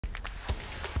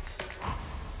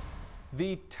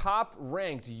The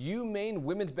top-ranked UMaine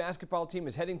women's basketball team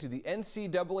is heading to the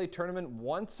NCAA tournament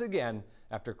once again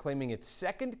after claiming its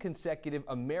second consecutive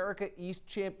America East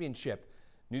Championship.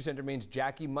 News Center Maine's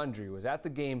Jackie Mundry was at the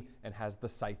game and has the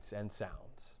sights and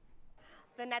sounds.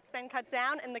 The net's been cut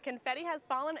down and the confetti has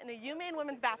fallen, and the UMaine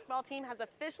women's basketball team has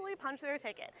officially punched their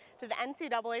ticket to the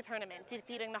NCAA tournament,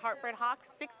 defeating the Hartford Hawks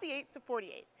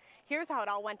 68-48. Here's how it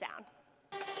all went down.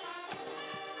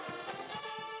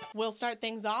 We'll start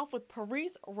things off with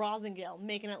Parise Rosengill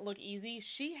making it look easy.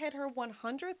 She hit her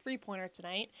 100th three-pointer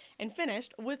tonight and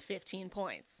finished with 15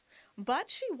 points. But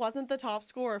she wasn't the top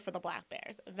scorer for the Black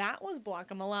Bears. That was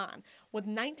Blanca Milan with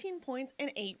 19 points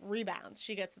and 8 rebounds.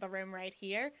 She gets to the rim right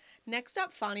here. Next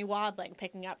up, Fanny Wadling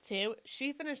picking up 2.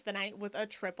 She finished the night with a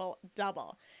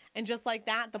triple-double. And just like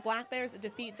that, the Black Bears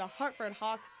defeat the Hartford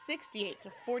Hawks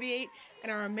 68-48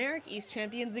 and are America East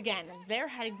champions again. They're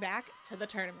heading back to the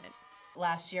tournament.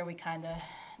 Last year,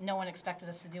 no one expected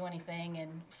us to do anything,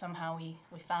 and somehow we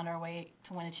found our way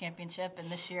to win a championship. And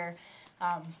this year,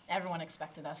 everyone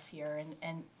expected us here,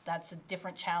 and that's a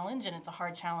different challenge, and it's a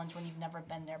hard challenge when you've never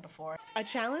been there before. A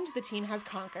challenge the team has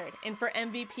conquered, and for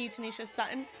MVP Tanisha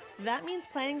Sutton, that means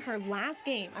playing her last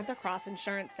game at the Cross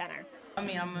Insurance Center. I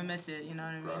mean, I'm gonna miss it, you know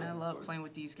what I mean? I love playing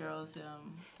with these girls.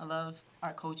 I love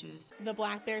our coaches. The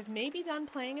Black Bears may be done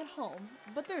playing at home,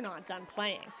 but they're not done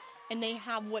playing. And they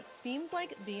have what seems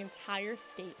like the entire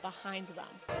state behind them.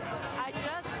 I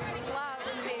just love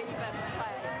seeing them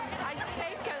play. I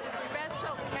take a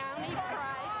special county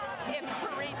pride in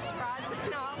Parise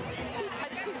Rosengill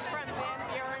because she's from Van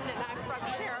Buren and I'm from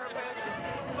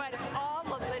Caribou. But all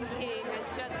of the team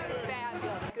is just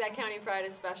fabulous. That county pride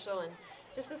is special, and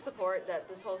just the support that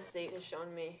this whole state has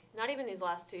shown me. Not even these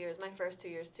last 2 years, my first 2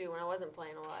 years too, when I wasn't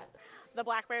playing a lot. The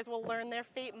Black Bears will learn their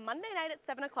fate Monday night at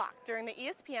 7 o'clock during the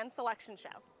ESPN selection show.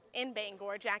 In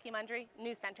Bangor, Jackie Mundry,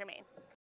 News Center, Maine.